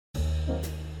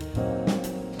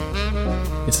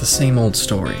It's the same old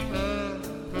story.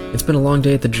 It's been a long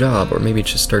day at the job, or maybe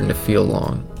it's just starting to feel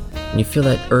long, and you feel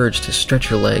that urge to stretch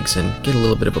your legs and get a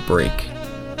little bit of a break.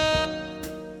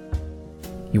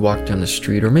 You walk down the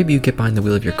street, or maybe you get behind the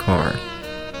wheel of your car,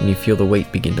 and you feel the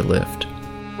weight begin to lift.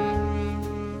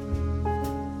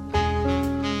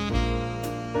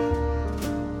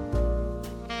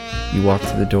 You walk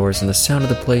through the doors, and the sound of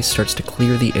the place starts to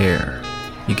clear the air.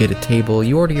 You get a table,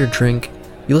 you order your drink,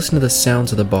 you listen to the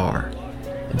sounds of the bar,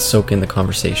 and soak in the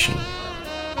conversation.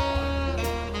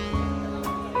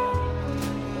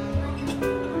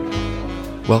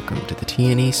 Welcome to the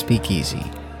TNE Speakeasy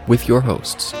with your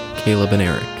hosts, Caleb and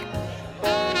Eric.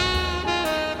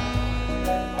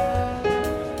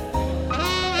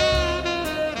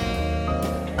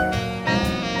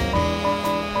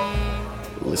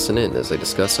 Listen in as I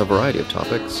discuss a variety of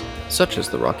topics, such as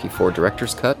the Rocky IV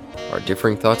Director's Cut, our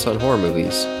differing thoughts on horror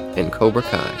movies, and Cobra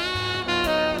Kai.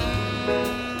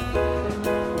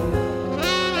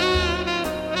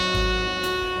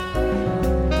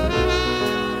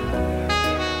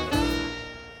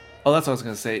 Oh, that's what I was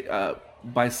going to say.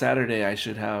 By Saturday, I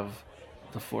should have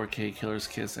the 4K Killer's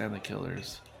Kiss and the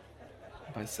Killers.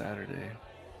 By Saturday.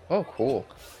 Oh, cool.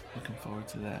 Looking forward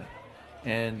to that.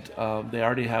 And they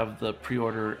already have the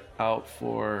pre-order out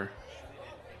for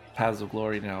Paths of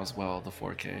Glory now as well, the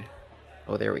 4K.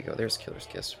 Oh, there we go. There's Killer's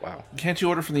Kiss. Wow. Can't you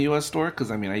order from the US store?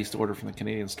 Because, I used to order from the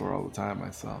Canadian store all the time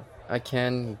myself. I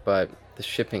can, but the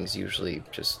shipping's usually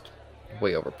just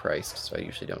way overpriced, so I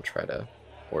usually don't try to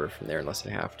order from there unless I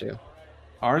have to.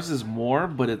 Ours is more,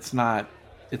 but it's not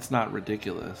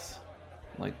ridiculous,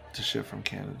 like, to ship from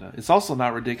Canada. It's also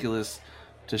not ridiculous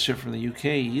to ship from the UK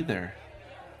either.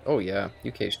 Oh yeah,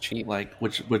 UK is cheap. Like,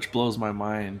 which blows my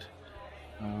mind.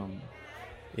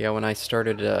 Yeah, when I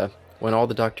started, when all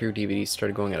the Doctor Who DVDs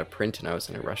started going out of print and I was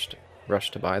in a rush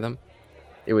to buy them,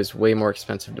 it was way more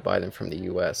expensive to buy them from the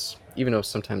US, even though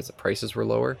sometimes the prices were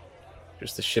lower.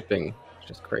 Just the shipping was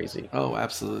just crazy. Oh,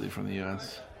 absolutely, from the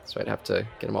US. So I'd have to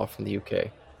get them all from the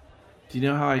UK. Do you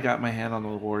know how I got my hand on the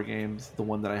War Games, the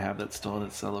one that I have that's still in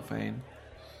its cellophane?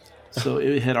 So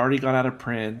it had already gone out of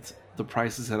print. The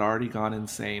prices had already gone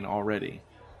insane already.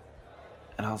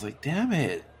 And I was like, damn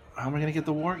it, how am I going to get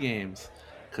the War Games?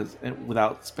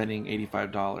 Without spending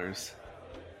 $85.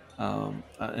 And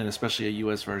especially a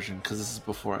US version, because this is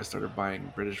before I started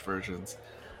buying British versions.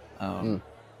 And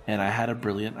I had a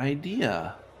brilliant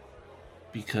idea,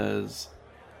 because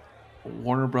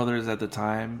Warner Brothers at the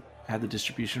time had the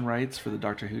distribution rights for the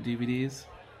Doctor Who DVDs.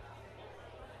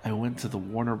 I went to the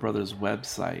Warner Brothers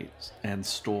website and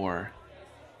store,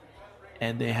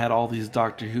 and they had all these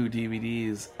Doctor Who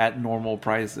DVDs at normal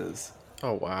prices.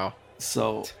 Oh, wow.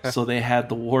 So they had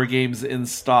the War Games in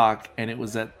stock, and it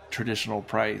was at traditional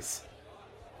price.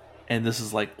 And this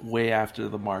is like way after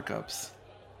the markups.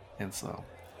 And so,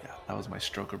 yeah, that was my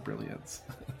stroke of brilliance.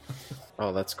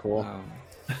 Oh, that's cool.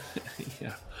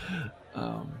 Yeah.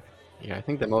 Yeah, I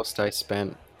think the most I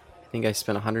spent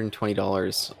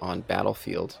 $120 on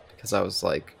Battlefield, because I was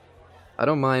like, I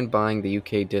don't mind buying the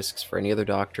UK discs for any other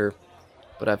Doctor,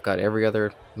 but I've got every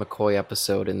other McCoy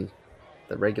episode in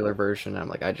the regular version. I'm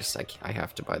like, I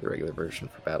have to buy the regular version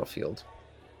for Battlefield.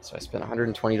 So I spent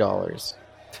 $120.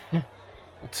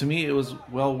 To me, it was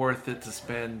well worth it to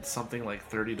spend something like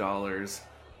 $30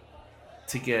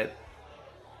 to get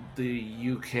the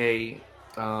UK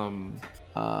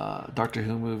Doctor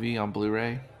Who movie on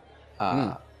Blu-ray.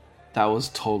 That was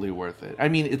totally worth it.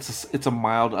 It's a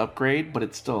mild upgrade, but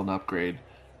it's still an upgrade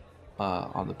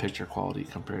on the picture quality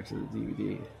compared to the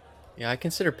DVD. Yeah, I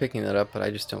consider picking that up, but I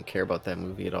just don't care about that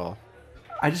movie at all.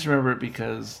 I just remember it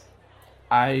because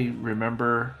I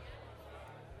remember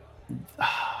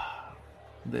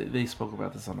they spoke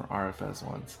about this on RFS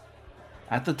once.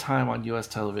 At the time on US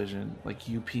television, like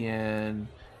UPN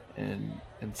and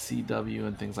CW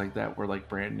and things like that were like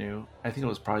brand new. I think it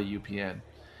was probably UPN.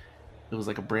 It was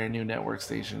like a brand new network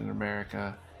station in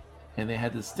America, and they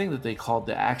had this thing that they called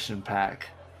the Action Pack,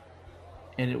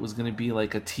 and it was going to be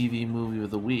like a TV movie of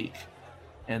the week.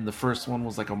 And the first one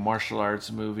was like a martial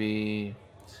arts movie,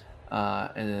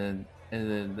 and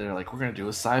then they're like, we're going to do a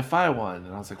sci-fi one,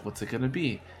 and I was like, what's it going to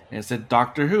be? And it said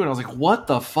Doctor Who, and I was like, what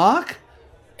the fuck?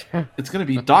 It's going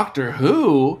to be Doctor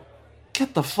Who?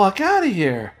 Get the fuck out of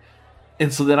here.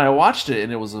 And so then I watched it,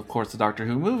 and it was, of course, the Doctor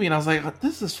Who movie, and I was like,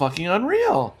 this is fucking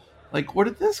unreal. Like, where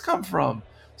did this come from?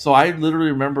 So I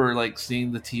literally remember, like,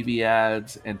 seeing the TV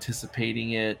ads,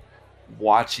 anticipating it,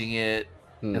 watching it,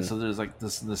 and so there's, like,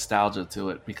 this nostalgia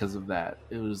to it because of that.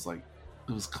 It was, like,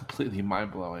 it was completely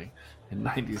mind blowing in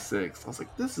 '96. I was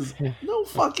like, this is no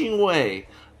fucking way.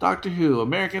 Doctor Who,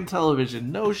 American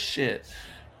television, no shit.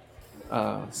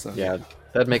 So Yeah,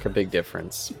 that'd make a big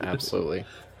difference. Absolutely.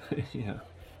 yeah.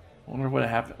 I wonder what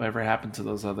ever happened to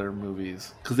those other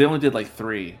movies because they only did like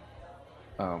 3,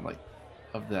 like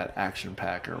of that action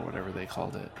pack or whatever they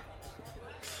called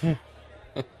it.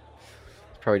 It's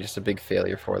probably just a big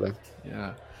failure for them.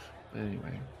 Yeah. But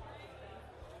anyway,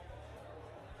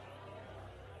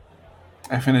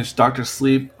 I finished Doctor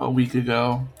Sleep a week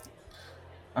ago.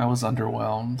 I was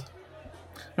underwhelmed.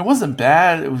 It wasn't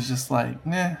bad. It was just like,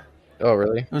 eh. Oh,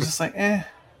 really? It was just like, eh.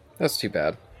 That's too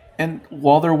bad. And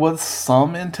while there was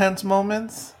some intense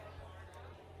moments,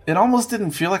 it almost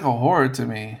didn't feel like a horror to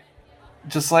me.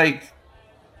 Just like,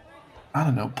 I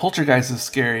don't know, Poltergeist is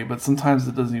scary, but sometimes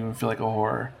it doesn't even feel like a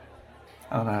horror.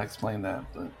 I don't know how to explain that,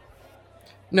 but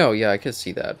No, yeah, I could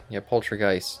see that. Yeah,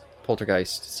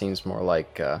 Poltergeist seems more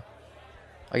like, I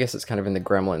guess it's kind of in the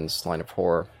Gremlins line of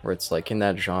horror, where it's like in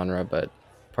that genre, but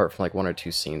apart from like 1 or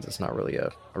 2 scenes, it's not really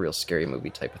a real scary movie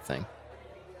type of thing.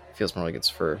 It feels more like it's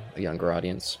for a younger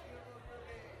audience.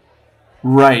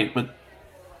 right. But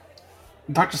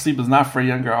Doctor Sleep is not for a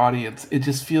younger audience. It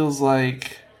just feels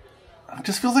like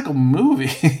a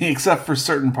movie, except for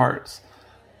certain parts.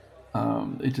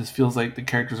 It just feels like the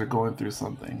characters are going through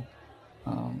something.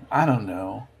 I don't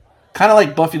know. Kind of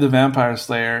like Buffy the Vampire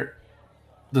Slayer,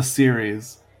 the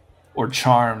series, or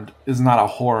Charmed is not a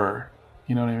horror.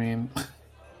 You know what I mean?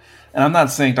 And I'm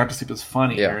not saying Doctor Sleep is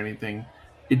funny Yeah. or anything.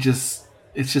 It's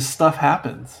just stuff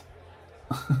happens.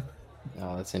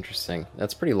 Oh, that's interesting.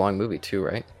 That's a pretty long movie too,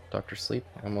 right? Doctor Sleep,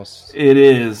 almost. It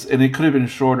is, and it could have been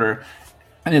shorter.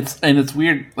 And it's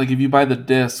weird. Like if you buy the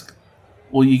disc,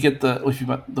 well, you get the if you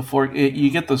buy the you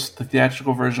get the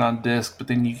theatrical version on disc, but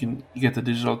then you get the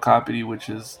digital copy, which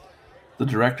is the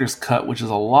director's cut, which is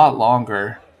a lot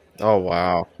longer. Oh,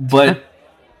 wow. But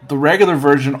the regular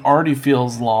version already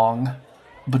feels long,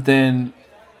 but then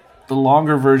the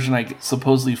longer version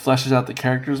supposedly fleshes out the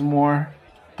characters more.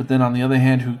 But then on the other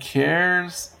hand, who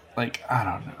cares? Like I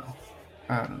don't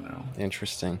know.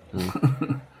 Interesting.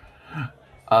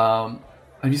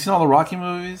 Have you seen all the Rocky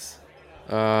movies?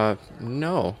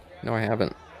 No, I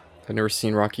haven't. I've never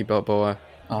seen Rocky Balboa,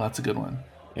 Oh, that's a good one.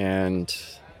 and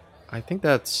I think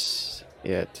that's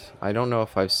it. I don't know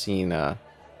if I've seen.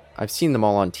 I've seen them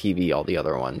all on TV, all the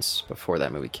other ones before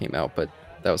that movie came out, but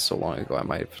that was so long ago. I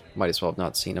might as well have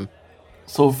not seen them.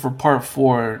 So for part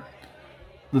 4,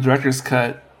 the director's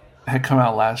cut had come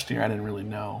out last year. I didn't really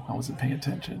know. I wasn't paying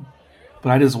attention.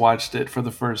 But I just watched it for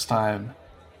the first time.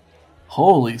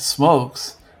 Holy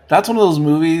smokes. That's one of those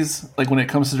movies, like when it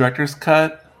comes to director's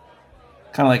cut,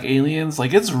 kind of like Aliens,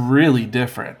 like it's really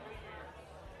different.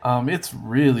 It's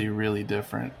really, really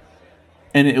different.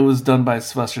 And it was done by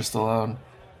Sylvester Stallone.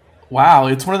 Wow,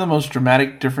 it's one of the most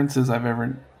dramatic differences I've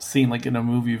ever seen, like in a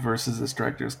movie versus this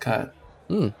director's cut.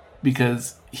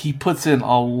 Because he puts in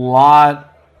a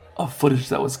lot of footage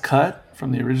that was cut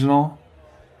from the original.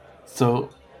 So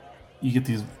you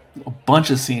get a bunch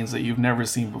of scenes that you've never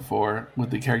seen before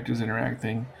with the characters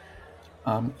interacting.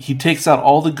 He takes out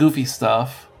all the goofy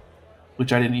stuff,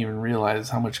 which I didn't even realize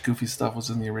how much goofy stuff was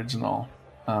in the original.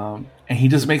 And he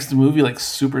just makes the movie like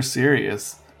super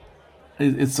serious.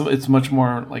 It's much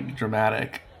more like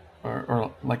dramatic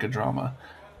or like a drama,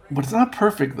 but it's not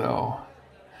perfect though.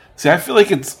 See, I feel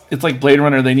like it's like Blade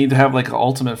Runner. They need to have like an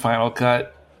ultimate final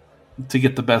cut to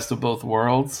get the best of both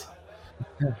worlds,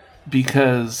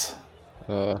 because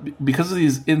of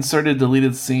these inserted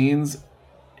deleted scenes,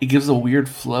 it gives a weird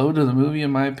flow to the movie, in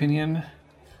my opinion.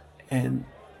 And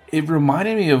it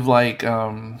reminded me of like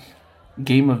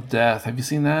Game of Death. Have you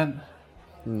seen that?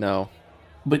 No.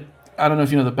 But I don't know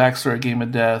if you know the backstory of Game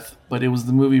of Death, but it was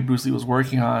the movie Bruce Lee was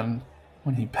working on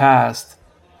when he passed,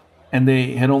 and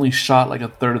they had only shot like a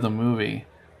third of the movie.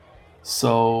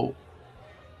 So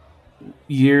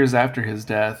years after his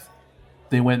death,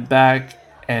 they went back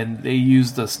and they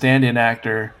used a stand-in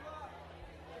actor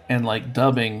and like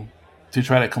dubbing to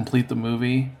try to complete the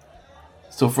movie.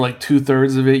 So for like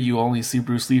 2/3 of it, you only see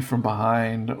Bruce Lee from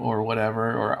behind or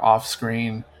whatever, or off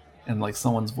screen, and like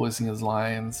someone's voicing his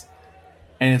lines.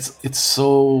 And it's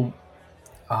so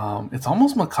it's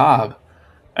almost macabre.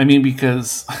 I mean,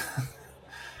 because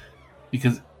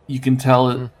you can tell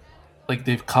it, like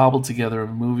they've cobbled together a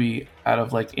movie out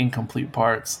of like incomplete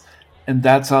parts, and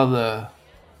that's how the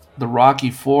Rocky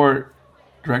 4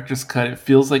 director's cut. It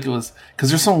feels like it was because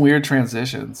there's some weird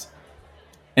transitions,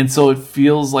 and so it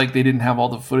feels like they didn't have all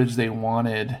the footage they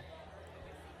wanted,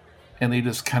 and they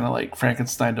just kind of like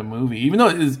Frankensteined a movie, even though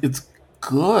it's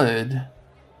good.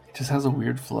 It just has a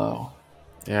weird flow.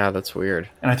 Yeah, that's weird.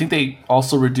 And I think they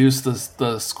also reduced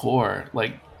the score.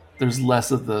 Like, there's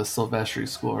less of the Silvestri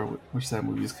score, which that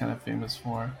movie is kind of famous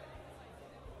for.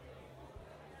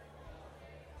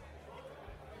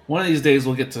 One of these days,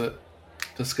 we'll get to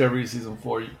Discovery season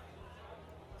 4.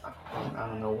 I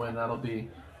don't know when that'll be.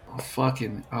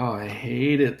 I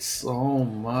hate it so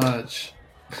much.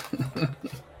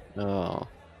 Oh.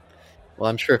 Well,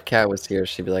 I'm sure if Kat was here,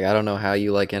 she'd be like, I don't know how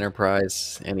you like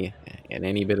Enterprise any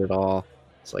bit at all.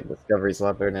 It's like Discovery's a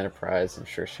lot better than Enterprise. I'm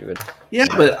sure she would. Yeah,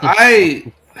 but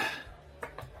I.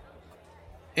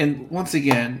 And once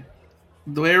again,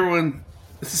 the way everyone.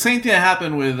 It's the same thing that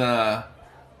happened with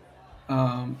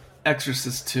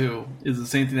Exorcist 2, is the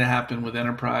same thing that happened with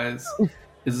Enterprise,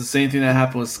 is the same thing that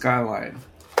happened with Skyline.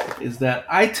 Is that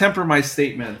I temper my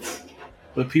statements,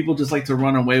 but people just like to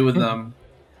run away with them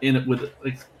with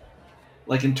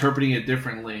like interpreting it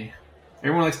differently.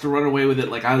 Everyone likes to run away with it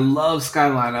like, I love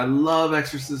Skyline, I love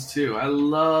Exorcist 2, I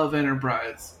love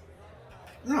Enterprise.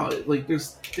 No, like,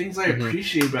 there's things I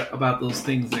appreciate about those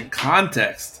things in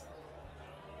context.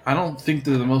 I don't think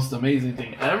they're the most amazing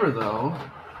thing ever, though.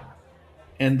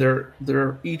 And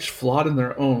they're each flawed in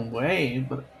their own way,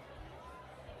 but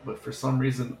for some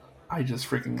reason, I just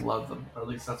freaking love them. Or at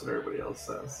least that's what everybody else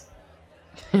says.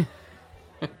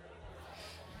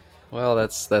 Well,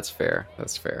 that's fair.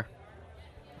 That's fair.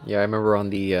 Yeah, I remember on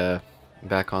the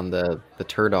back on the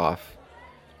turd off,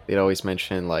 they'd always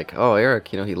mention like, "Oh, Eric,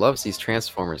 he loves these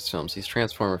Transformers films. These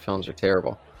Transformer films are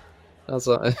terrible." I was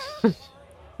like, I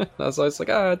was always like,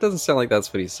 it doesn't sound like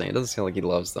that's what he's saying. It doesn't sound like he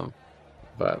loves them.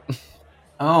 But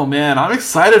Oh man, I'm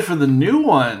excited for the new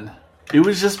one. It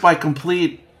was just by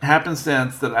complete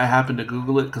happenstance that I happened to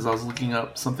Google it because I was looking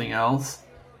up something else.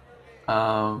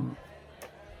 And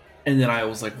then I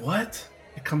was like, what?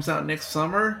 It comes out next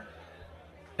summer?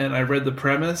 And I read the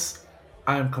premise.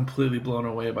 I am completely blown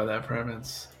away by that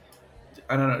premise.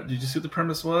 I don't know. Did you see what the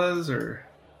premise was, or?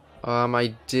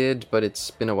 I did, but it's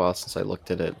been a while since I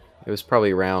looked at it. It was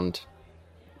probably around,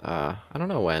 I don't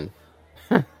know when.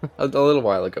 A little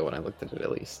while ago when I looked at it,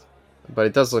 at least. But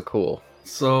it does look cool.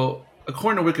 So,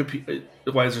 according to Wikipedia,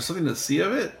 why is there something to see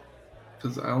of it?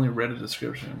 Because I only read a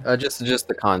description. Just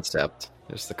the concept.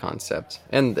 Just the concept.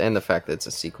 And the fact that it's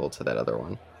a sequel to that other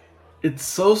one. It's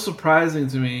so surprising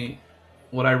to me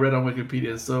what I read on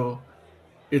Wikipedia. So,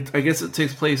 I guess it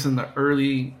takes place in the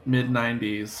early mid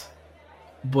 90s,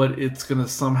 but it's gonna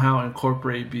somehow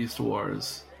incorporate Beast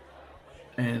Wars,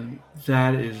 and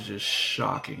that is just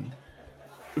shocking.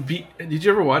 Did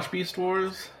you ever watch Beast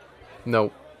Wars?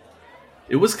 Nope.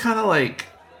 It was kind of like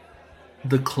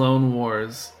the Clone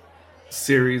Wars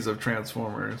series of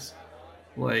Transformers,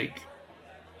 like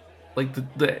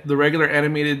the regular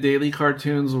animated daily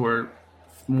cartoons were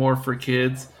more for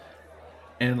kids,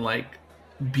 and like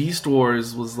Beast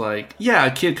Wars was like, yeah,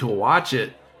 a kid could watch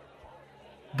it,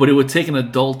 but it would take an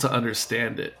adult to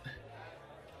understand it,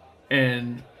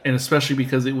 and especially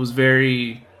because it was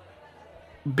very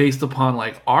based upon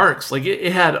like arcs. Like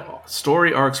it had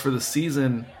story arcs for the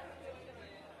season,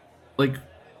 like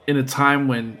in a time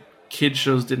when kid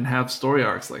shows didn't have story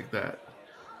arcs like that.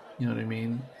 You know what I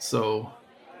mean? So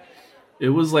it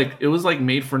was like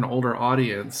made for an older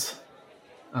audience,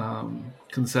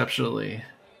 conceptually,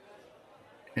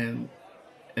 and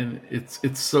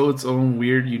it's so its own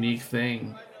weird, unique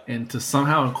thing, and to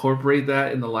somehow incorporate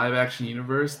that in the live action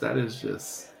universe, that is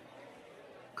just,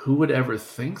 who would ever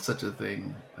think such a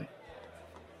thing? Like,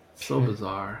 so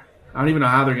bizarre. I don't even know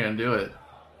how they're gonna do it.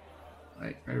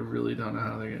 Like, I really don't know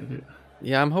how they're gonna do it.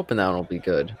 Yeah, I'm hoping that one will be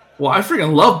good. Well, I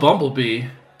freaking love Bumblebee.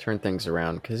 Turn things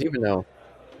around, because even though,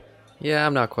 yeah,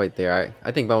 I'm not quite there.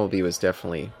 I think Bumblebee was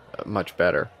definitely much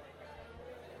better,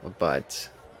 but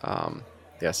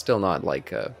yeah, still not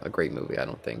like a great movie, I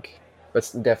don't think. But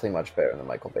it's definitely much better than the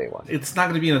Michael Bay one. It's not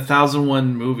going to be in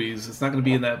 1,001 movies. It's not going to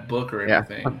be in that book or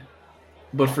anything. Yeah.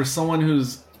 But for someone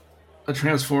who's a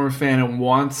Transformer fan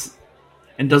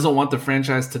and doesn't want the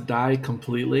franchise to die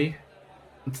completely,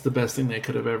 it's the best thing they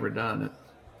could have ever done.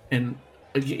 And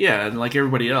yeah, and like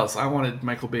everybody else, I wanted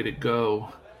Michael Bay to go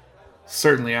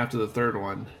certainly after the third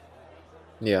one.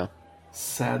 Yeah.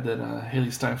 Sad that Haley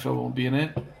Steinfeld won't be in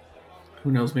it.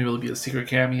 Who knows, maybe it'll be a secret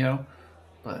cameo.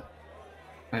 But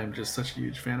I am just such a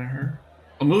huge fan of her.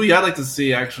 A movie I'd like to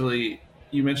see, actually,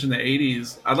 you mentioned the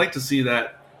 80s. I'd like to see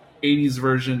that 80s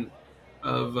version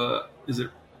of, is it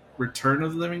Return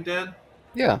of the Living Dead?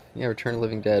 Yeah, Return of the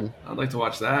Living Dead. I'd like to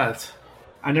watch that.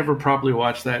 I never properly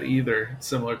watched that either,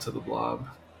 similar to The Blob.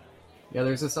 Yeah,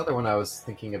 there's this other one I was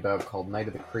thinking about called Night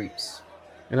of the Creeps.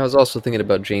 And I was also thinking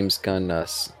about James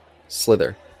Gunn's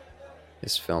Slither,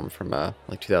 his film from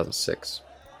like 2006.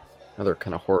 Another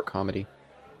kind of horror comedy.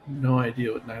 No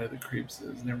idea what Night of the Creeps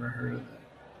is. Never heard of that.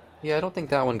 Yeah, I don't think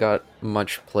that one got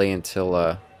much play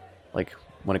until like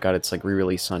when it got its like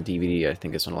re-release on DVD. I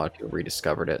think is when a lot of people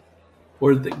rediscovered it.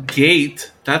 Or The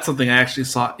Gate. That's something I actually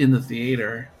saw in the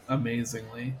theater,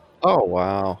 amazingly. Oh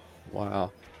wow,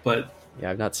 wow. But Yeah,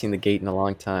 I've not seen The Gate in a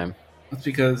long time. that's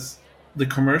because the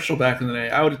commercial back in the day,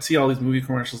 I would see all these movie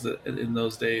commercials in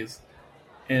those days.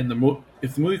 And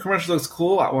if the movie commercial looks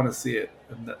cool, I want to see it.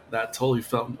 And that totally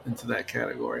fell into that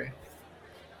category.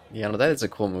 Yeah, no, that is a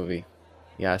cool movie.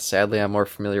 Yeah, sadly, I'm more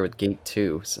familiar with Gate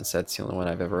 2 since that's the only one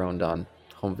I've ever owned on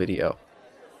home video.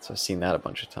 So I've seen that a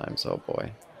bunch of times. Oh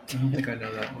boy. I don't think I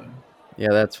know that one. Yeah,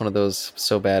 that's one of those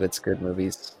so bad it's good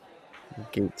movies.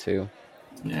 Gate 2.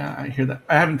 Yeah, I hear that.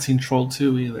 I haven't seen Troll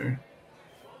 2 either.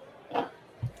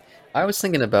 I was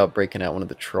thinking about breaking out one of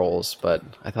the Trolls, but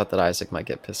I thought that Isaac might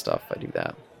get pissed off if I do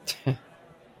that.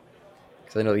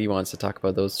 Because I know he wants to talk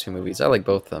about those two movies. I like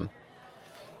both of them.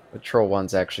 But Troll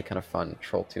 1's actually kind of fun.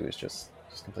 Troll 2 is just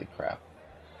complete crap.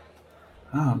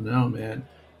 I don't know, man.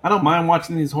 I don't mind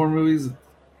watching these horror movies.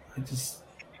 I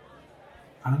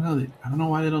don't know. I don't know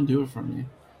why they don't do it for me.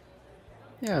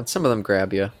 Yeah, and some of them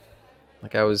grab you.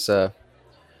 Like I was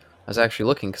actually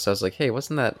looking because I was like, hey,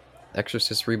 wasn't that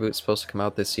Exorcist reboot supposed to come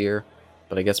out this year?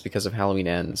 But I guess because of Halloween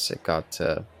Ends, it got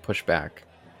pushed back.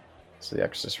 So the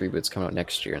Exorcist reboot's coming out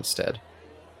next year instead.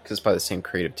 Because it's by the same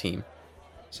creative team.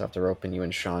 So I have to rope in you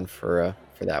and Sean for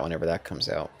that whenever that comes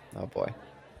out. Oh boy.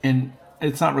 And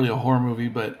it's not really a horror movie,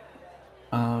 but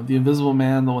The Invisible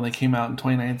Man, the one that came out in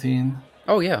 2019.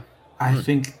 Oh yeah. I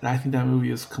think that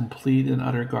movie is complete and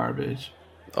utter garbage.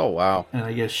 Oh wow. And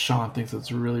I guess Sean thinks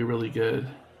it's really, really good.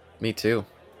 Me too.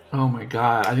 Oh my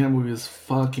god, I think that movie is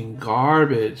fucking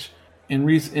garbage. In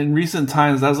recent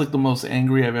times, that's like the most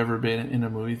angry I've ever been in a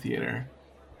movie theater.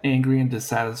 Angry and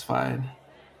dissatisfied.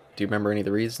 Do you remember any of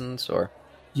the reasons, or?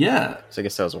 Yeah. So I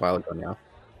guess that was a while ago now.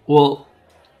 Well,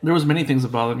 there was many things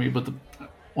that bothered me, but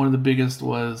one of the biggest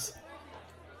was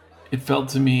it felt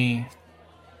to me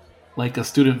like a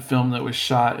student film that was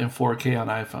shot in 4K on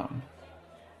iPhone.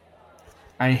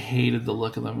 I hated the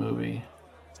look of the movie.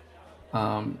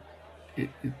 It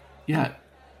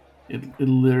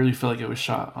literally felt like it was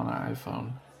shot on an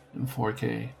iPhone in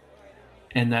 4K,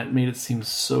 and that made it seem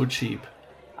so cheap.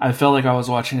 I felt like I was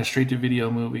watching a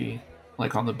straight-to-video movie,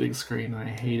 like on the big screen, and I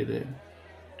hated it.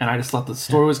 And I just thought the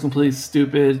story was completely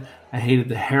stupid. I hated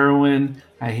the heroine.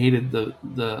 I hated the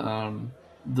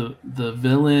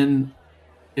villain.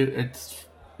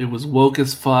 It was woke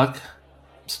as fuck,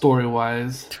 story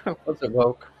wise. Was it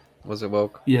woke? Was it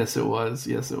woke? Yes, it was.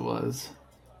 Yes, it was.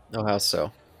 Oh, how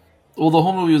so? Well, the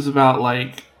whole movie was about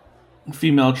like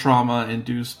female trauma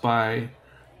induced by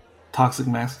toxic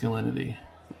masculinity.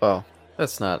 Well,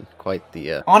 that's not quite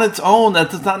the. On its own,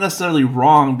 that's not necessarily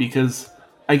wrong because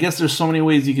I guess there's so many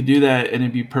ways you could do that and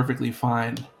it'd be perfectly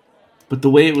fine. But the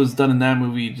way it was done in that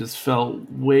movie just felt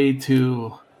way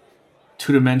too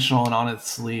two-dimensional and on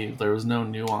its sleeve. There was no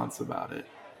nuance about it.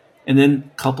 And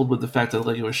then coupled with the fact that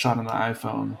like it was shot on an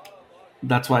iPhone,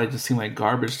 that's why it just seemed like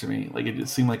garbage to me. Like it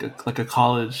just seemed like a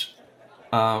college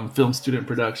film student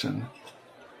production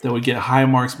that would get high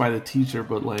marks by the teacher,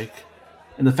 but like,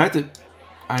 and the fact that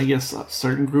I guess a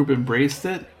certain group embraced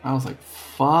it, I was like,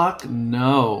 fuck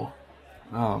no.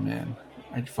 Oh man,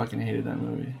 I fucking hated that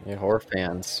movie. Yeah, horror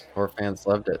fans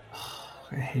loved it.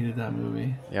 I hated that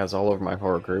movie. Yeah, it was all over my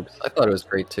horror groups. I thought it was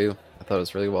great too. I thought it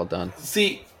was really well done.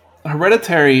 See,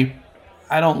 Hereditary,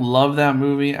 I don't love that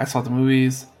movie. I saw the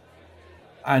movies.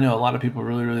 I know a lot of people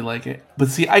really, really like it. But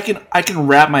see, I can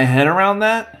wrap my head around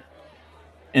that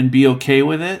and be okay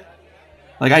with it.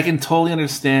 Like I can totally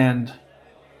understand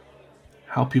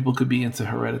how people could be into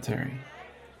Hereditary.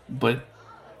 But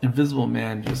Invisible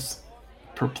Man just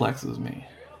perplexes me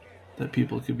that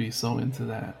people could be so into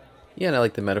that. Yeah, and I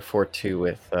like the metaphor too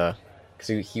with because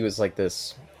he was like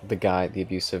this, the guy, the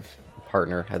abusive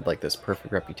partner had like this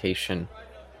perfect reputation,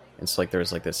 and so like there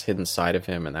was like this hidden side of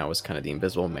him, and that was kind of the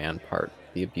Invisible Man part,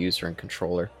 the abuser and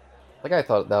controller. Like I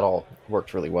thought that all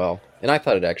worked really well, and I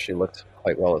thought it actually looked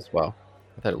quite well as well.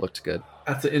 I thought it looked good.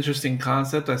 That's an interesting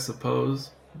concept, I suppose,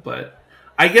 but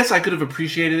I guess I could have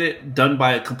appreciated it done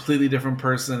by a completely different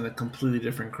person and a completely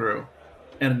different crew,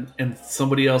 and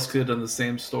somebody else could have done the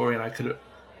same story, and I could have,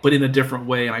 but in a different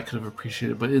way, and I could have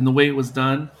appreciated it. But in the way it was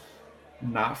done,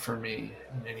 not for me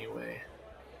in any way.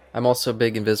 I'm also a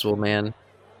big Invisible Man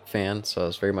fan, so I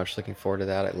was very much looking forward to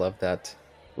that. I love that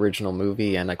original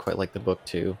movie, and I quite like the book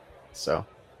too. So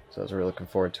I was really looking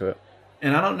forward to it.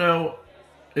 And I don't know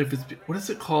if it's, what is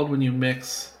it called when you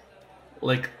mix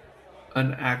like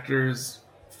an actor's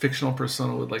fictional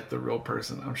persona with like the real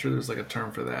person? I'm sure there's like a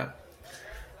term for that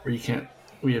where you can't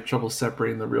we have trouble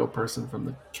separating the real person from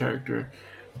the character.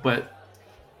 But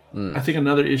Mm. I think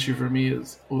another issue for me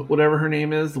is whatever her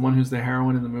name is, the one who's the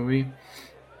heroine in the movie.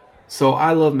 So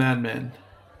I love Mad Men,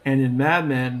 and in Mad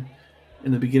Men,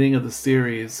 in the beginning of the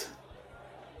series,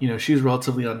 she was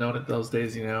relatively unknown at those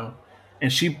days,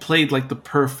 and she played like the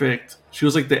perfect. She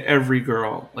was like the every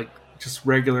girl, like just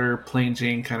regular plain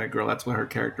Jane kind of girl. That's what her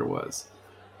character was.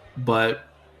 But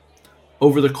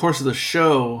over the course of the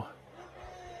show,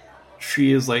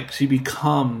 she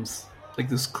becomes like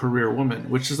this career woman,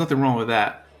 which there's nothing wrong with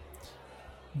that.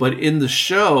 But in the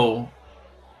show,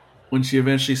 when she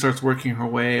eventually starts working her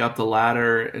way up the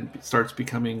ladder and starts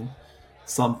becoming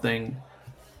something,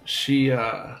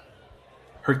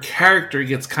 her character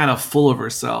gets kind of full of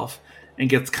herself and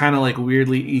gets kind of like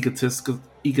weirdly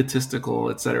egotistical,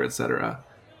 etc., etc.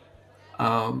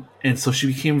 And so she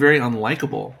became very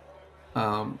unlikable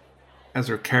as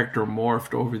her character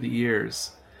morphed over the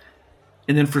years.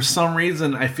 And then for some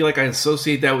reason, I feel like I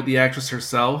associate that with the actress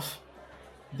herself.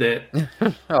 That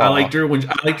I liked her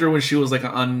when she was like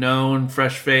an unknown,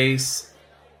 fresh face.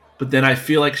 But then I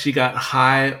feel like she got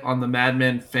high on the Mad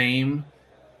Men fame,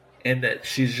 and that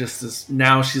she's just this.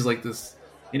 Now she's like this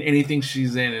in anything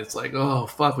she's in. It's like, oh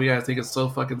fuck, we gotta take it so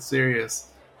fucking serious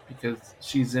because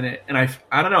she's in it. And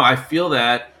I don't know. I feel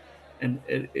that, and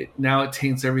now it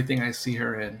taints everything I see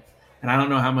her in. And I don't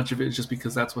know how much of it is just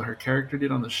because that's what her character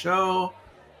did on the show,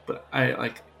 but I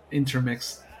like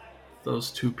intermix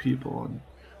those two people, and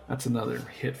that's another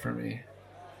hit for me.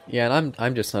 Yeah, and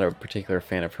I'm just not a particular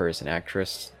fan of her as an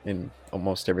actress in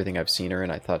almost everything I've seen her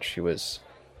in. I thought she was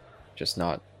just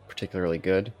not particularly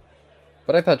good.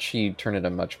 But I thought she turned in a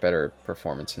much better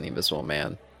performance in The Invisible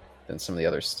Man than some of the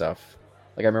other stuff.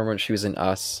 Like, I remember when she was in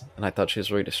Us, and I thought she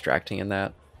was really distracting in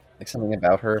that. Like, something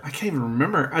about her. I can't even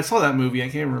remember. I saw that movie. I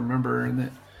can't even remember.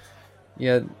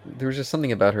 Yeah, there was just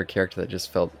something about her character that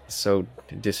just felt so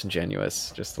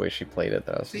disingenuous, just the way she played it,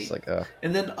 that I was just like,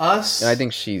 And then Us. And I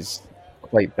think she's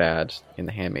quite bad in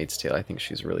The Handmaid's Tale. I think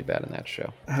she's really bad in that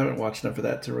show. I haven't watched enough of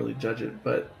that to really judge it,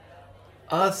 but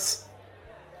Us,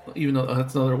 even though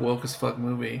that's another woke as fuck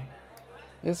movie.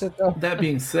 Is it though? That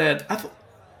being said,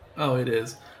 it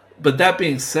is. But that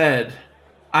being said,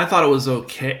 I thought it was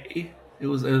okay. It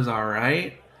was all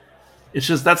right. It's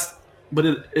just but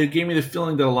it gave me the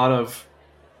feeling that a lot of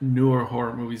newer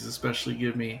horror movies especially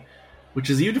give me, which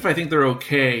is even if I think they're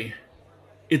okay,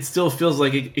 it still feels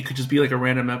like it could just be like a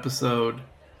random episode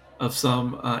of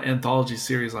some anthology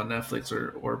series on Netflix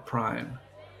or Prime.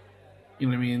 You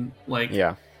know what I mean? Like,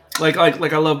 yeah. Like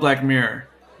I love Black Mirror,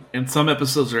 and some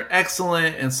episodes are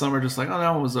excellent, and some are just like, oh, that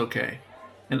one was okay.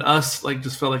 And Us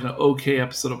just felt like an okay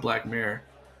episode of Black Mirror,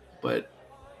 but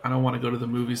I don't want to go to the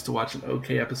movies to watch an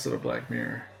okay episode of Black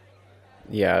Mirror.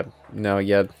 Yeah, no,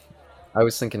 yeah. I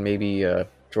was thinking maybe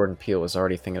Jordan Peele was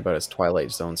already thinking about his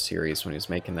Twilight Zone series when he was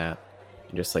making that,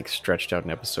 and just stretched out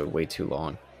an episode way too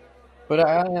long. But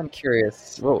I am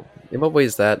curious. Well, in what way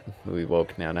is that movie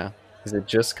woke now? Is it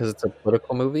just because it's a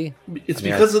political movie? It's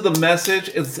because of the message.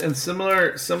 It's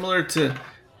similar to.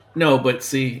 No, but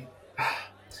see,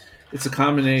 it's a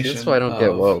combination. See, that's why I don't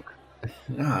get woke.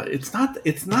 Nah, it's not.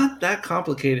 It's not that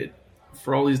complicated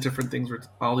for all these different things with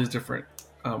all these different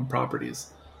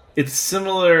properties. It's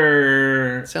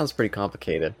similar. It sounds pretty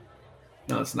complicated.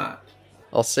 No, it's not.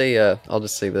 I'll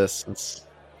just say this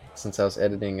since I was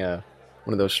editing one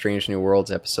of those Strange New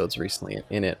Worlds episodes recently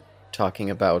in it,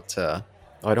 talking about.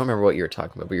 I don't remember what you were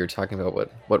talking about, but you were talking about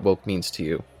what woke means to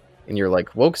you. And you're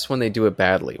like, woke's when they do it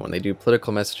badly. When they do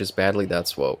political messages badly,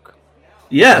 that's woke.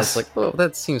 Yes. And I was like, well,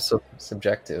 that seems so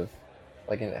subjective.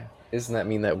 Like, doesn't that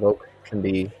mean that woke can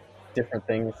be different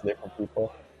things to different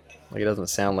people? Like, it doesn't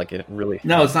sound like it really...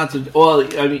 No, it's not... Well,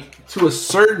 I mean, to a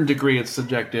certain degree, it's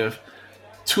subjective.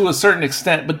 To a certain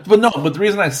extent. But the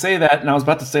reason I say that, and I was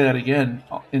about to say that again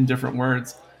in different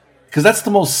words, because that's the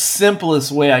most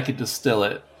simplest way I could distill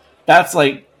it. That's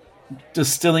like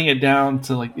distilling it down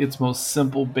to its most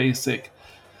simple, basic.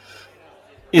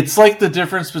 It's like the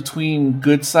difference between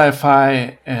good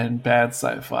sci-fi and bad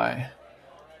sci-fi,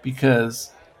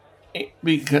 because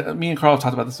me and Carl have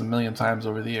talked about this a million times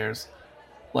over the years.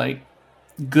 Like,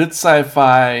 good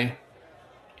sci-fi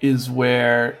is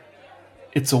where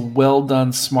it's a well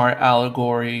done, smart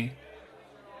allegory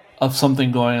of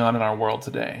something going on in our world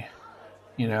today,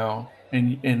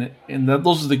 And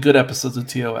those are the good episodes of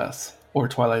TOS or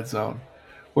Twilight Zone,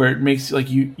 where it makes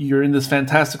you're in this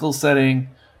fantastical setting,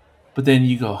 but then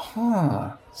you go,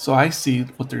 so I see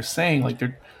what they're saying. Like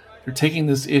they're taking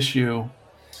this issue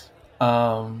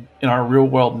in our real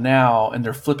world now, and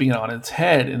they're flipping it on its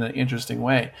head in an interesting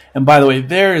way. And by the way,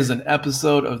 there is an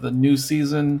episode of the new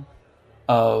season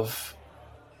of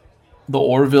the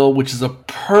Orville, which is a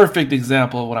perfect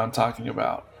example of what I'm talking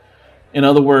about. In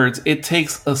other words, it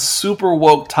takes a super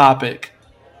woke topic,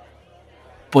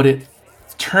 but it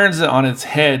turns it on its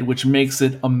head, which makes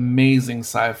it amazing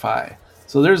sci-fi.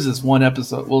 So there's this one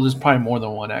episode, well, there's probably more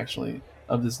than one actually,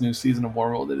 of this new season of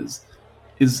World that is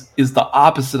the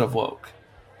opposite of woke,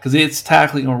 because it's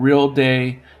tackling a real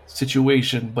day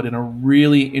situation, but in a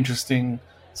really interesting,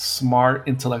 smart,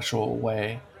 intellectual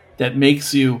way that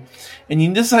makes you.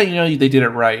 And this is how you know they did it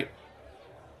right.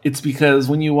 It's because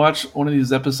when you watch one of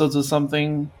these episodes of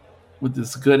something with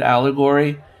this good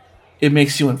allegory, it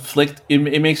makes you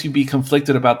it makes you be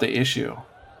conflicted about the issue,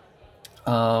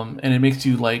 and it makes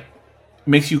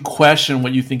you question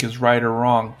what you think is right or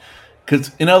wrong.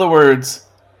 Because in other words,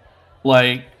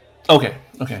 like, okay,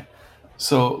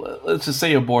 so let's just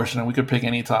say abortion, and we could pick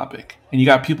any topic, and you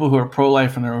got people who are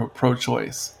pro-life and they're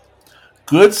pro-choice.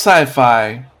 Good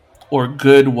sci-fi or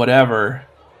good whatever,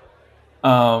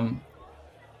 after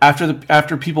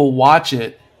people watch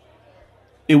it,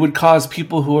 it would cause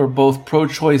people who are both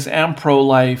pro-choice and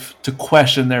pro-life to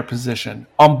question their position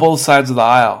on both sides of the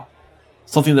aisle.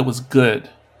 Something that was good.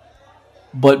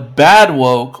 But bad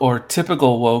woke, or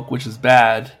typical woke, which is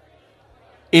bad,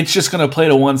 it's just going to play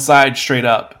to one side straight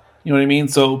up. You know what I mean?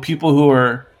 So people who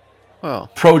are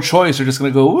pro-choice are just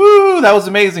going to go, woo, that was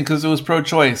amazing because it was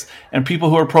pro-choice. And people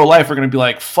who are pro-life are going to be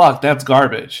like, fuck, that's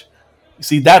garbage. You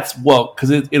see, that's woke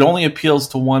because it only appeals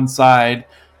to one side,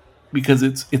 because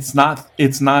it's not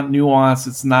nuanced.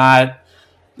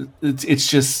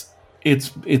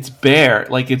 It's bare.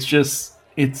 Like it's just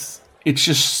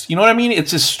you know what I mean?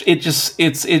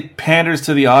 It panders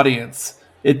to the audience.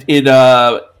 It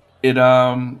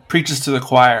preaches to the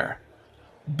choir.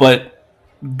 But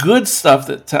good stuff,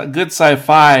 good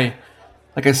sci-fi,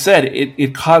 like I said,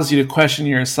 it causes you to question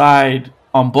your side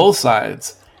on both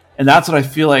sides. And that's what I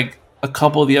feel like a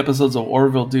couple of the episodes of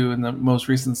Orville do in the most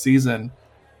recent season.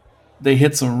 They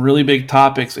hit some really big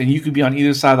topics, and you could be on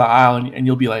either side of the aisle, and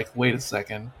you'll be like, wait a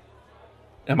second.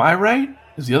 Am I right?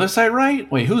 Is the other side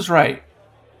right? Wait, who's right?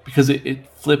 Because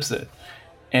it flips it.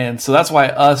 And so that's why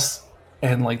Us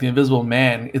and like The Invisible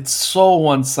Man, it's so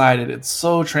one-sided. It's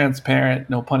so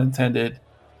transparent, no pun intended.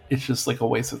 It's just like a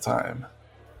waste of time.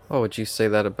 Oh, would you say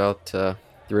that about the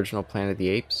original Planet of the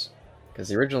Apes? Because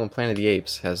the original Planet of the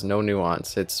Apes has no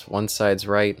nuance. It's one side's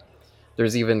right.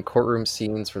 There's even courtroom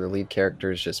scenes where the lead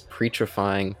character is just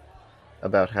preachifying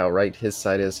about how right his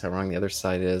side is, how wrong the other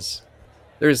side is.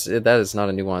 That is not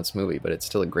a nuanced movie, but it's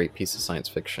still a great piece of science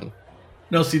fiction.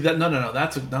 No, see that no.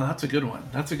 That's a good one.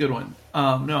 That's a good one.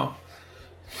 No,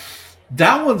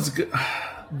 that one's good.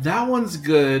 That one's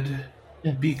good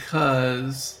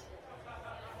because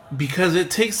it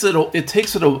takes it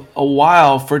a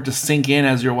while for it to sink in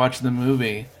as you're watching the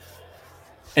movie.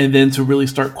 And then to really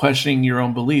start questioning your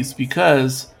own beliefs,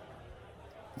 because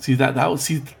that's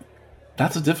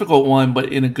a difficult one,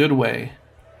 but in a good way.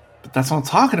 But that's what I'm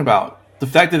talking about. The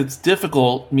fact that it's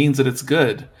difficult means that it's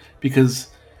good, because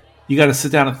you got to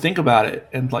sit down and think about it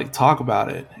and like talk about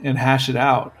it and hash it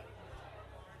out.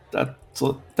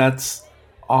 That's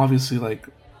obviously like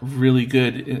really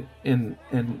good in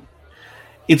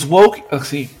it's woke.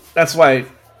 See, that's why.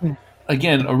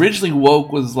 Again, originally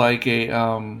woke was like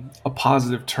a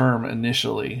positive term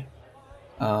initially,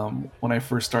 when I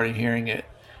first started hearing it,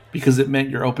 because it meant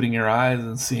you're opening your eyes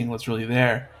and seeing what's really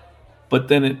there. But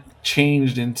then it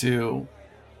changed into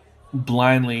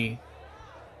blindly,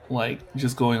 like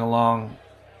just going along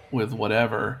with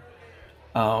whatever.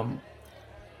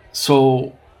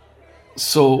 So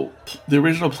the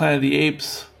original Planet of the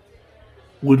Apes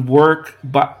would work,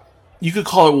 but you could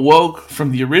call it woke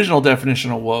from the original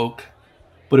definition of woke.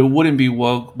 But it wouldn't be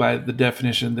woke by the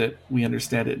definition that we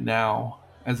understand it now,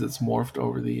 as it's morphed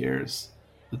over the years.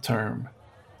 The term,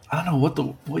 I don't know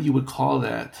what you would call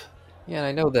that. Yeah, and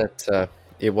I know that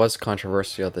it was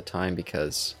controversial at the time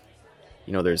because,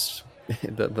 there's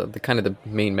the kind of the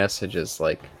main message is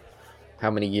like, how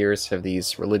many years have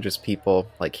these religious people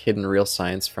like hidden real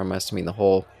science from us? I mean, the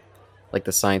whole like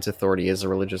the science authority is a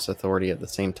religious authority at the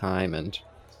same time, and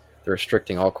they're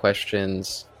restricting all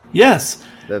questions. Yes.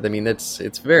 I mean, it's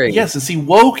very... Yes, and see,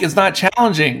 woke is not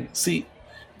challenging. See,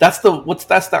 that's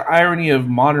the irony of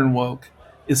modern woke,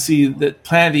 is see that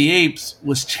Planet of the Apes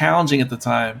was challenging at the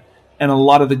time, and a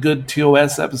lot of the good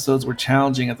TOS episodes were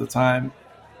challenging at the time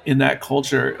in that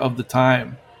culture of the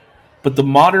time. But the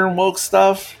modern woke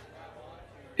stuff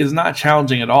is not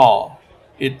challenging at all.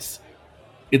 It's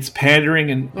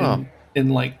pandering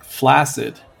and like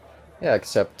flaccid. Yeah,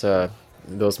 except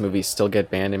those movies still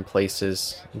get banned in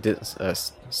places.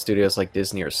 Studios like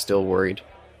Disney are still worried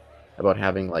about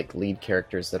having like lead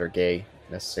characters that are gay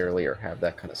necessarily or have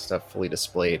that kind of stuff fully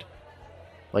displayed.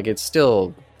 Like, it's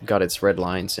still got its red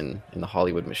lines in the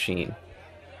Hollywood machine.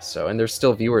 So, and there's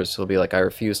still viewers who'll be like, I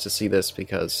refuse to see this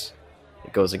because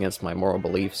it goes against my moral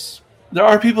beliefs. There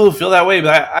are people who feel that way,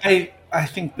 but I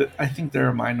think they're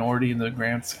a minority in the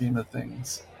grand scheme of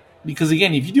things. Because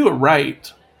again, if you do it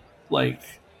right, like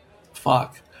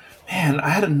fuck, man, I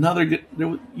had another good.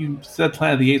 You said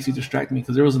Planet of the Apes, you distracted me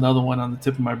because there was another one on the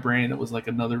tip of my brain that was like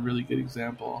another really good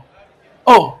example.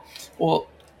 Oh, well,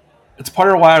 it's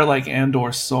part of why I like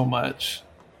Andor so much,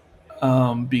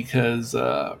 because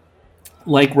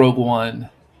like Rogue One,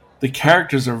 the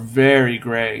characters are very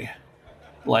gray.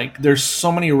 Like, there's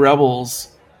so many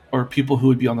rebels or people who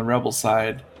would be on the rebel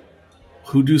side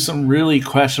who do some really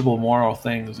questionable moral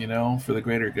things, you know, for the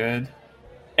greater good.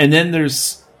 And then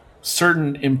there's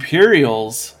certain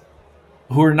Imperials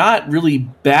who are not really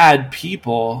bad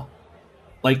people,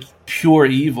 like pure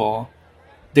evil.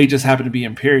 They just happen to be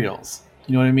Imperials.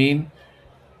 You know what I mean?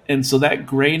 And so that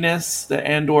grayness that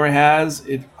Andor has,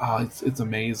 it's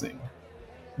amazing.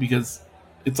 Because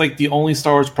it's like the only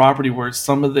Star Wars property where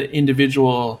some of the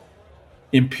individual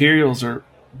Imperials are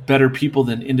better people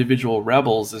than individual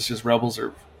rebels. It's just rebels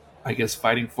are, I guess,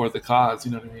 fighting for the cause.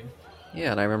 You know what I mean?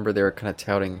 Yeah, and I remember they were kind of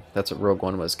touting that's what Rogue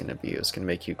One was going to be. It was going to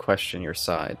make you question your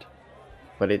side.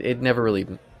 But it never really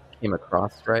came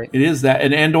across, right? It is that,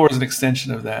 and Andor is an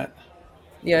extension of that.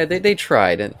 Yeah, they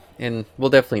tried, and we'll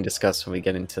definitely discuss when we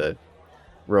get into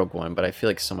Rogue One, but I feel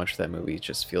like so much of that movie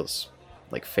just feels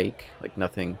like fake. Like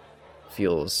nothing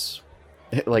feels...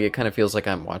 Like it kind of feels like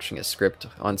I'm watching a script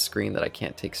on screen that I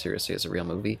can't take seriously as a real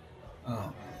movie.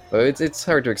 Oh. But it's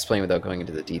hard to explain without going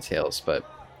into the details, but...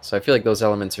 So I feel like those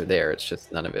elements are there, it's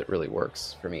just none of it really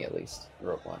works, for me at least,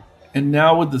 Rogue One. And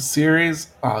now with the series,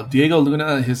 Diego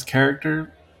Luna, his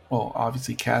character, well,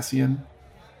 obviously Cassian.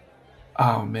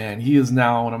 Oh man, he is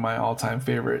now one of my all-time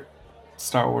favorite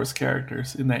Star Wars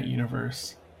characters in that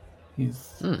universe. He's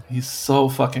so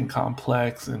fucking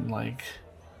complex and like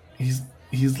he's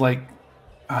like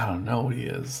I don't know what he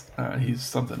is. He's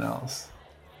something else.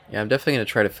 Yeah, I'm definitely going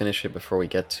to try to finish it before we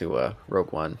get to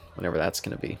Rogue One, whenever that's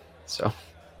going to be. So,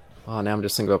 oh, now I'm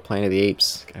just thinking about Planet of the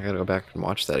Apes. I gotta go back and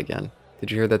watch that again.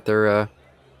 Did you hear that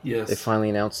Yes. they finally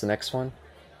announced the next one?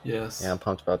 Yes. Yeah, I'm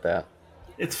pumped about that.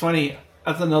 It's funny.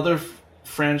 That's another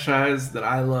franchise that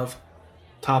I love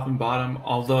top and bottom,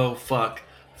 although fuck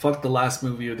the last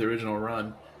movie of the original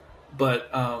run. But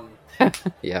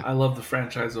Yeah. I love the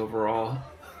franchise overall.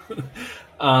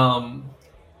 And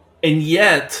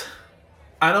yet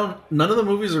none of the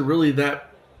movies are really that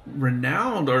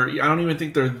renowned, or I don't even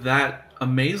think they're that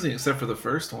amazing except for the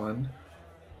first one,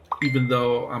 even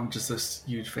though I'm just a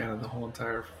huge fan of the whole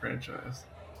entire franchise.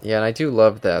 Yeah, and I do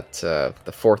love that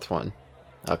the fourth one,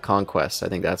 Conquest. I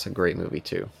think that's a great movie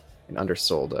too. An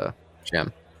undersold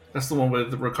gem. That's the one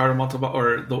with Ricardo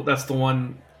Montalban, that's the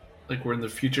one like we're in the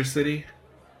future city.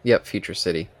 Yep, Future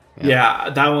City. Yeah,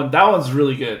 that one's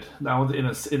really good. That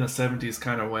one's in a 70s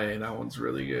kind of way. That one's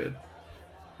really good.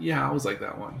 Yeah, I always like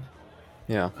that one.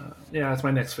 Yeah. Yeah, that's my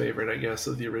next favorite, I guess,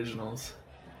 of the originals.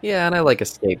 Yeah, and I like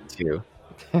Escape too.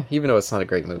 Even though it's not a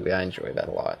great movie, I enjoy that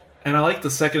a lot. And I like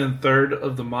the second and third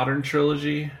of the modern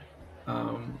trilogy.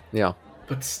 Yeah.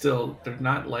 But still, they're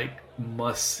not like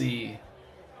must see.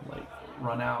 Like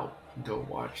run out and go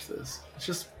watch this. It's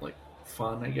just like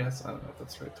fun, I guess. I don't know if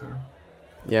that's the right term.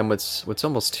 Yeah, and what's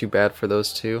almost too bad for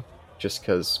those two, just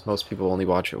because most people only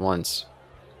watch it once.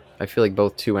 I feel like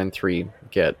both 2 and 3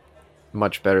 get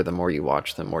much better the more you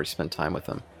watch them, more you spend time with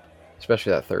them.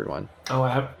 Especially that third one. Oh,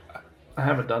 I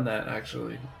haven't done that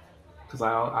actually, because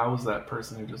I was that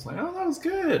person who just like, oh, that was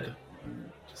good,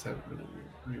 and just haven't really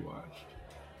rewatched.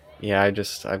 Yeah,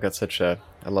 I've got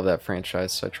I love that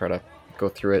franchise, so I try to go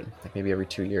through it like maybe every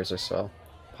 2 years or so.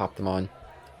 Pop them on.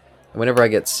 And whenever I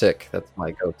get sick, that's my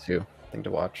go-to thing to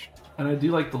watch. And I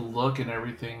do like the look and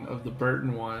everything of the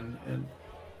Burton one, and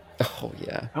oh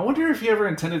yeah. I wonder if he ever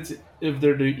intended if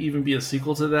there to even be a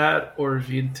sequel to that, or if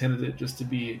he intended it just to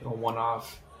be a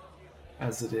one-off,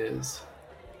 as it is.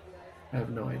 I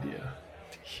have no idea.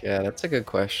 Yeah, that's a good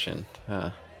question.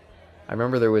 I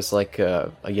remember there was like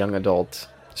a young adult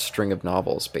string of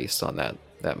novels based on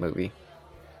that movie.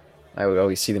 I would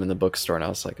always see them in the bookstore, and I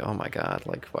was like, oh my god,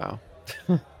 like wow.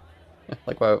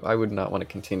 Like, wow, I would not want to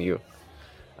continue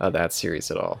that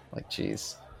series at all. Like,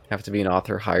 geez. Have to be an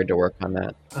author hired to work on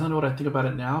that. I don't know what I think about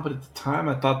it now, but at the time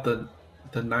I thought the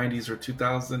 90s or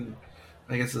 2000,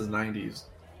 I guess it's 90s,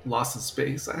 Lost in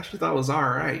Space, I actually thought it was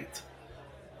alright.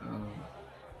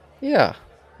 Yeah.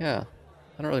 I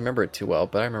don't really remember it too well,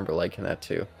 but I remember liking that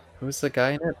too. Who was the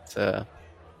guy in it?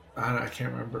 I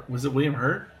can't remember. Was it William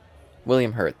Hurt?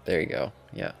 William Hurt, there you go.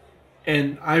 Yeah.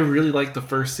 And I really liked the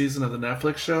first season of the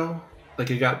Netflix show. Like,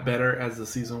 it got better as the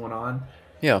season went on.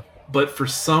 Yeah. But for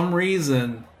some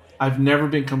reason, I've never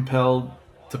been compelled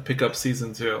to pick up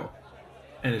season 2.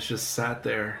 And it's just sat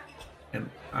there. And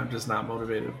I'm just not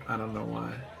motivated. I don't know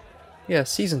why. Yeah,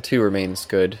 season 2 remains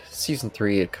good. Season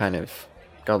 3, it kind of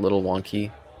got a little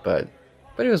wonky, but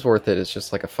it was worth it. It's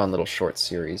just like a fun little short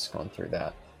series going through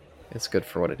that. It's good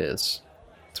for what it is.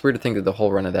 It's weird to think that the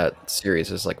whole run of that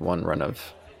series is like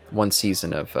one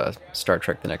season of Star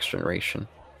Trek: The Next Generation.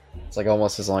 It's like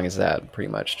almost as long as that, pretty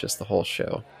much, just the whole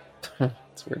show.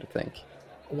 It's weird to think.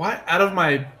 Why, out of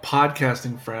my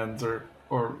podcasting friends or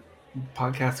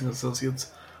podcasting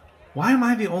associates, why am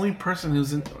I the only person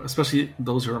who's in, especially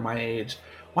those who are my age,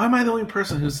 why am I the only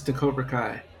person who's into Cobra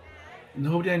Kai?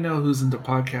 Nobody I know who's into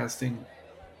podcasting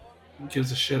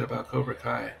gives a shit about Cobra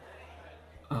Kai.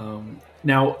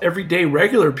 Now, everyday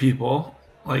regular people,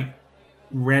 like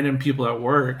random people at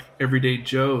work, everyday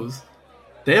Joes,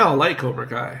 they all like Cobra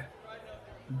Kai.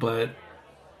 But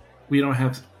we don't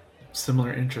have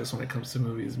similar interests when it comes to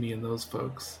movies, me and those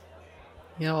folks.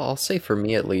 Yeah, I'll say for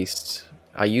me at least,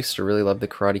 I used to really love The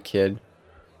Karate Kid.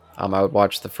 I would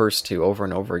watch the first 2 over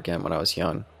and over again when I was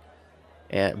young.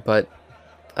 But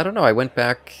I don't know, I went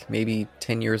back maybe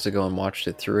 10 years ago and watched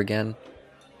it through again,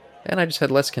 and I just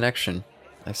had less connection.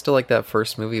 I still like that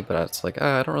first movie, but it's like,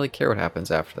 I don't really care what happens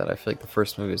after that. I feel like the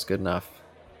first movie is good enough.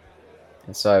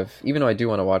 And so even though I do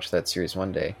want to watch that series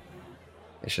one day,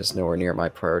 it's just nowhere near my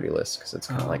priority list, because it's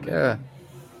kind of like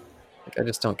I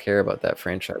just don't care about that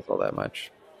franchise all that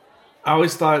much. I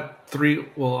always thought 3,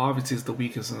 well, obviously it's the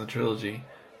weakest in the trilogy,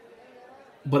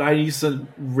 but I used to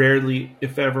rarely,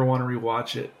 if ever, want to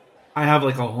rewatch it. I have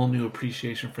like a whole new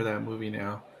appreciation for that movie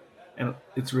now, and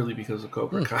it's really because of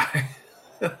Cobra Kai.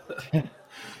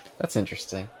 That's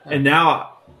interesting. And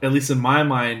now, at least in my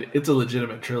mind, it's a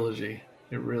legitimate trilogy.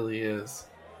 It really is.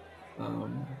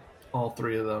 All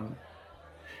 3 of them.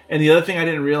 And the other thing I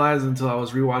didn't realize until I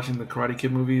was rewatching the Karate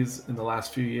Kid movies in the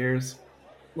last few years,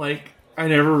 like, I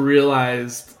never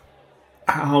realized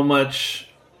how much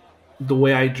the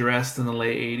way I dressed in the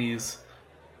late 80s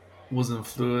was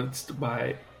influenced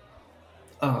by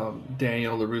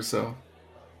Daniel LaRusso.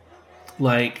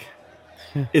 Like,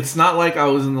 it's not like I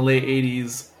was in the late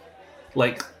 80s,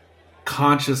 like,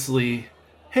 consciously,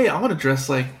 hey, I want to dress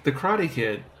like the Karate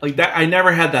Kid. Like, that, I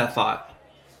never had that thought.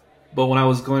 But when I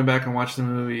was going back and watching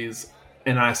the movies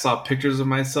and I saw pictures of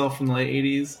myself from the late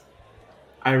 80s,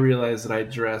 I realized that I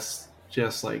dressed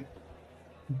just like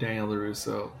Daniel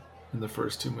LaRusso in the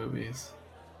first 2 movies.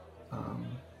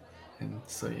 And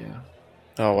so, yeah.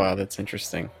 Oh, wow, that's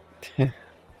interesting.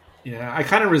 Yeah, I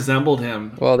kind of resembled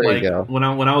him. Well, there like, you go. When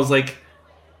I was like,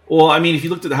 well, I mean, if you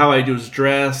looked at how I was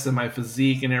dressed and my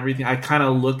physique and everything, I kind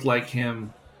of looked like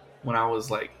him when I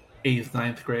was like 8th,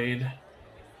 9th grade.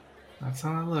 That's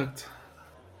how I looked.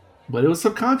 But it was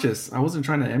subconscious. I wasn't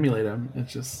trying to emulate him.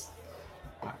 It's just,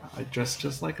 I dressed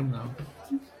just like him,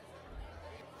 though.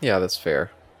 Yeah, that's fair.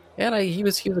 And he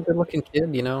was a good-looking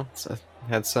kid, you know. So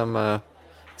had some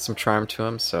charm to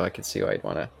him, so I could see why I'd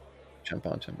want to jump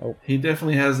onto him. Oh, He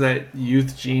definitely has that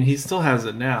youth gene. He still has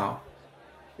it now.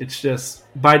 It's just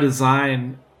by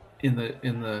design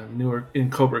in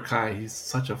Cobra Kai, he's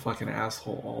such a fucking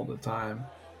asshole all the time.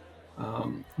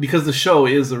 Because the show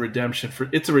is a redemption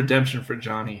for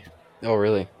Johnny. oh,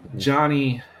 really?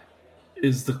 Johnny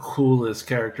is the coolest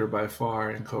character by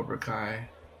far in Cobra Kai,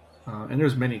 and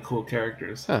there's many cool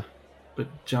characters,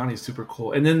 but Johnny's super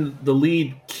cool. And then the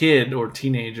lead kid or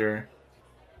teenager,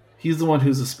 he's the one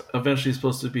who's eventually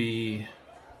supposed to be,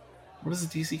 what is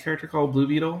the DC character called? Blue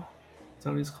Beetle? Is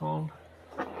that what he's called?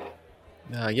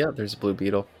 Yeah, there's a Blue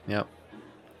Beetle. Yep.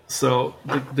 So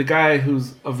the guy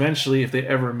who's eventually, if they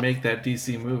ever make that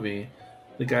DC movie,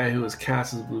 the guy who is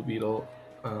cast as Blue Beetle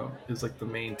is like the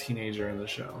main teenager in the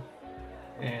show,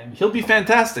 and he'll be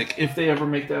fantastic if they ever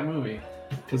make that movie.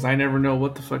 Because I never know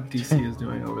what the fuck DC is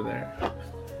doing over there.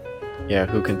 Yeah,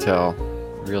 who can tell?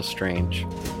 Real strange.